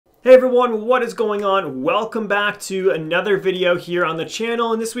Hey everyone, what is going on? Welcome back to another video here on the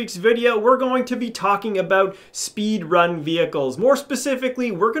channel. In this week's video, we're going to be talking about speed run vehicles. More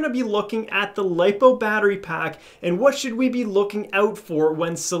specifically, we're going to be looking at the LiPo battery pack and what should we be looking out for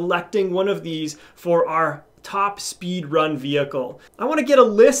when selecting one of these for our top speed run vehicle. I want to get a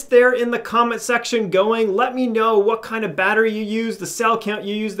list there in the comment section going. Let me know what kind of battery you use, the cell count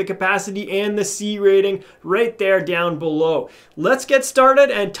you use, the capacity, and the C rating right there down below. Let's get started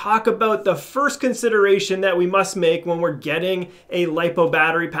and talk about the first consideration that we must make when we're getting a LiPo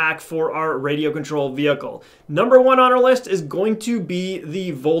battery pack for our radio control vehicle. Number one on our list is going to be the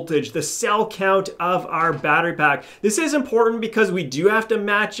voltage, the cell count of our battery pack. This is important because we do have to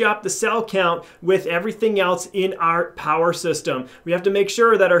match up the cell count with everything else in our power system. We have to make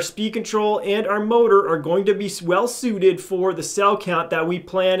sure that our speed control and our motor are going to be well suited for the cell count that we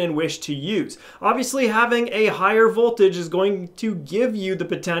plan and wish to use. Obviously, having a higher voltage is going to give you the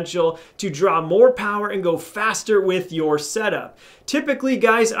potential to draw more power and go faster with your setup. Typically,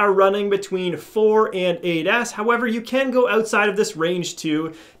 guys are running between 4 and 8S. However, you can go outside of this range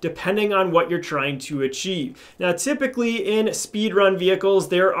too, depending on what you're trying to achieve. Now, typically in speed run vehicles,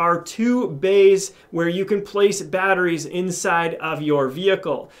 there are two bays where you can place batteries inside of your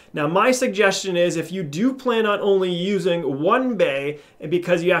vehicle. Now, my suggestion is if you do plan on only using one bay,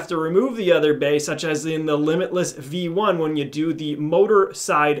 because you have to remove the other bay, such as in the Limitless V1 when you do the motor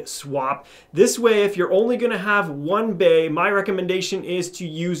side swap, this way, if you're only going to have one bay, my recommendation is to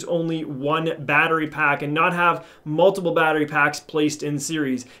use only one battery pack and not have multiple battery packs placed in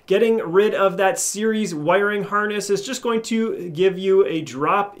series. Getting rid of that series wiring harness is just going to give you a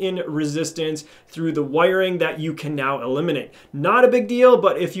drop in resistance through the wiring that you can now eliminate. Not a big deal,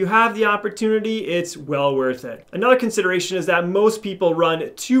 but if you have the opportunity, it's well worth it. Another consideration is that most people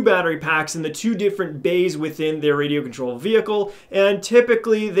run two battery packs in the two different bays within their radio control vehicle, and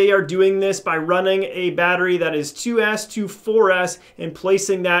typically they are doing this by running a battery that is 2S to 4S and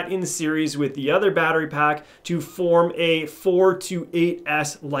placing that in series with the other battery pack to form a 4 to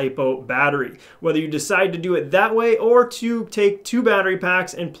 8S LiPo battery. Whether you decide to do it that way or to take two battery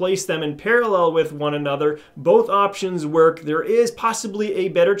packs and place them in parallel with one another, both options work. There is possibly a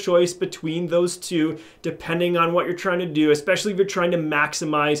better choice between those two depending on what you're trying to do, especially if you're trying to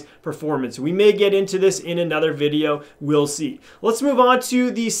maximize performance. We may get into this in another video, we'll see. Let's move on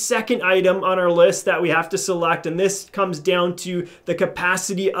to the second item on our list that we have to select, and this comes down to the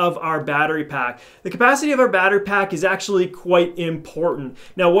capacity of our battery pack. The capacity of our battery pack is actually quite important.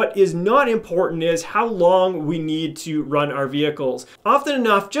 Now, what is not important is how long we need to run our vehicles. Often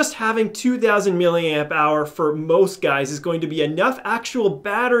enough, just having 2000 milliamp hour for most guys is going to be enough actual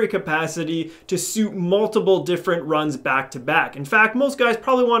battery capacity to suit multiple different runs back to back. In fact, most guys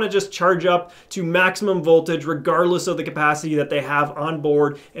probably want to just charge up to maximum voltage regardless of the capacity that they have on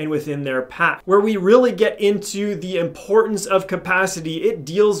board and within their pack. Where we really get into the importance of capacity, it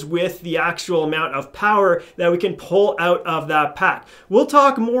deals with the actual amount of power that we can pull out of that pack. We'll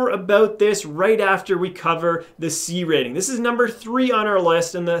talk more about this right after we cover the C rating. This is number 3 on our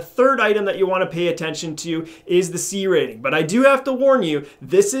list, and the third item that you want to pay attention to is the C rating. But I do have to warn you,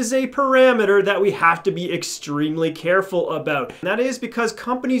 this is a parameter that we have to be extremely careful about. And that is because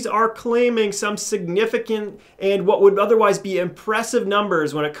companies are claiming some significant and what would otherwise be impressive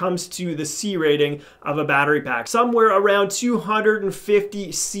numbers when it comes to the C rating of a battery pack. Somewhere around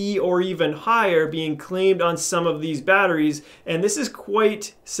 250 C or even higher being claimed on some of these batteries, and this is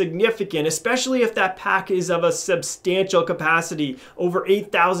quite significant, especially if that pack is of a substantial capacity, over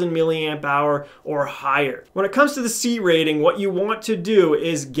 8,000 milliamp hour or higher. When it comes to the C rating, what you want to do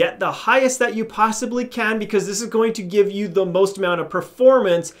is get the highest that you possibly can, because this is going to give you the most amount of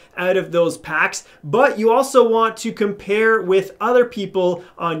performance out of those packs, but you also want to compare with other people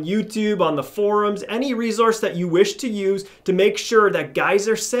on YouTube, on the forums, any resource that you wish to use to make sure that guys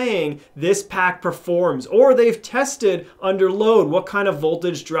are saying this pack performs, or they've tested under load what kind of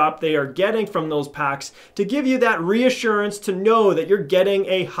voltage drop they are getting from those packs to give you that reassurance to know that you're getting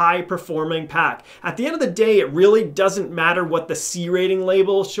a high performing pack. At the end of the day, it really doesn't matter what the C rating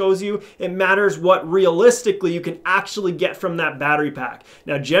label shows you. It matters what realistically you can actually get from that battery pack.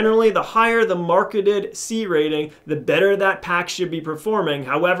 Now, generally, the higher the marketed C rating, the better that pack should be performing.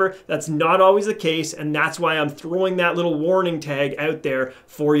 However, that's not always the case, and that's why I'm throwing that little warning tag out there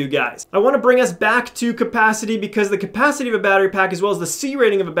for you guys. I want to bring us back to capacity, because the capacity of a battery pack as well as the C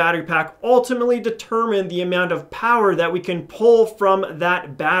rating of a battery pack ultimately determine the amount of power that we can pull from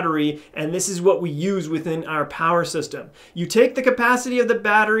that battery, and this is what we use within our power system. You take the capacity of the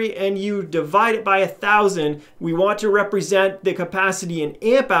battery and you divide it by 1,000. We want to represent the capacity in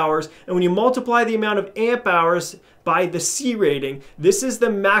amp hours, and when you multiply the amount of amp hours by the C rating. This is the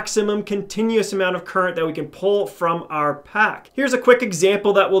maximum continuous amount of current that we can pull from our pack. Here's a quick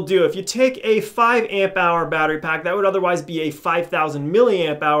example that we'll do. If you take a 5 amp hour battery pack that would otherwise be a 5,000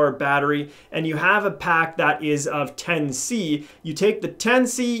 milliamp hour battery, and you have a pack that is of 10C, you take the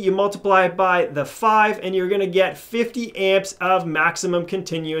 10C, you multiply it by the 5, and you're going to get 50 amps of maximum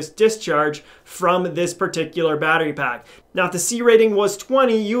continuous discharge from this particular battery pack. Now, if the C rating was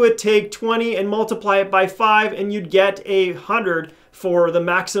 20, you would take 20 and multiply it by 5, and you'd get 100 for the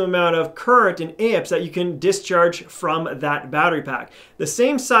maximum amount of current in amps that you can discharge from that battery pack. The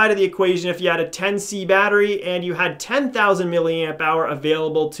same side of the equation, if you had a 10C battery and you had 10,000 milliamp hour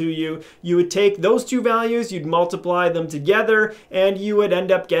available to you, you would take those two values, you'd multiply them together, and you would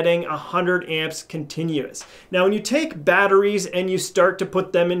end up getting 100 amps continuous. Now, when you take batteries and you start to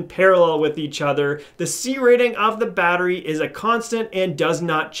put them in parallel with each other, the C rating of the battery is a constant and does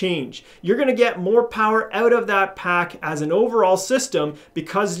not change. You're going to get more power out of that pack as an overall system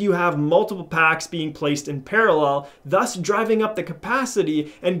because you have multiple packs being placed in parallel, thus driving up the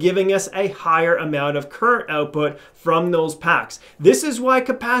capacity and giving us a higher amount of current output from those packs. This is why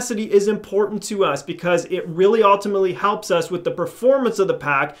capacity is important to us, because it really ultimately helps us with the performance of the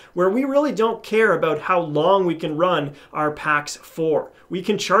pack, where we really don't care about how long we can run our packs for. We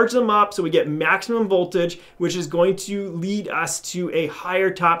can charge them up so we get maximum voltage, which is going to lead us to a higher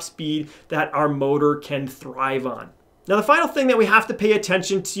top speed that our motor can thrive on. Now, the final thing that we have to pay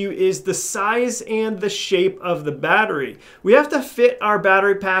attention to is the size and the shape of the battery. We have to fit our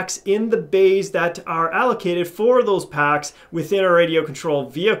battery packs in the bays that are allocated for those packs within our radio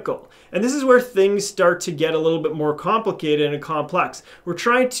controlled vehicle. And this is where things start to get a little bit more complicated and complex. We're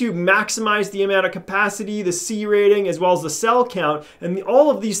trying to maximize the amount of capacity, the C rating, as well as the cell count, and all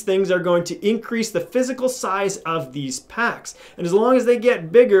of these things are going to increase the physical size of these packs. And as long as they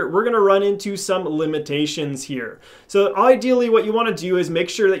get bigger, we're going to run into some limitations here. So ideally, what you want to do is make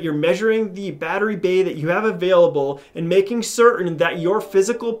sure that you're measuring the battery bay that you have available and making certain that your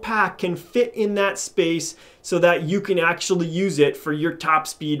physical pack can fit in that space so that you can actually use it for your top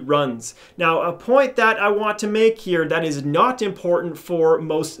speed runs. Now, a point that I want to make here that is not important for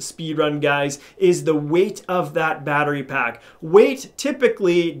most speed run guys is the weight of that battery pack. Weight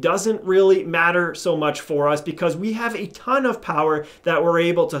typically doesn't really matter so much for us because we have a ton of power that we're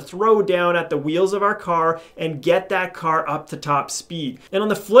able to throw down at the wheels of our car and get that car up to top speed. And on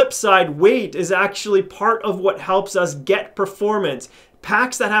the flip side, weight is actually part of what helps us get performance.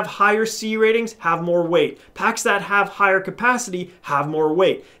 Packs that have higher C ratings have more weight. Packs that have higher capacity have more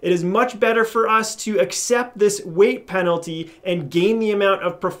weight. It is much better for us to accept this weight penalty and gain the amount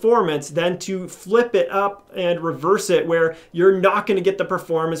of performance than to flip it up and reverse it, where you're not going to get the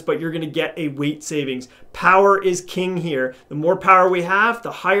performance, but you're going to get a weight savings. Power is king here. The more power we have,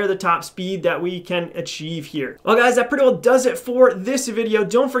 the higher the top speed that we can achieve here. Well, guys, that pretty well does it for this video.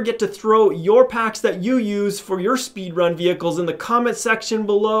 Don't forget to throw your packs that you use for your speed run vehicles in the comment section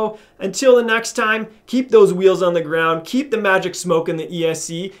below. Until the next time, keep those wheels on the ground, keep the magic smoke in the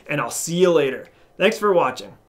ESC, and I'll see you later. Thanks for watching.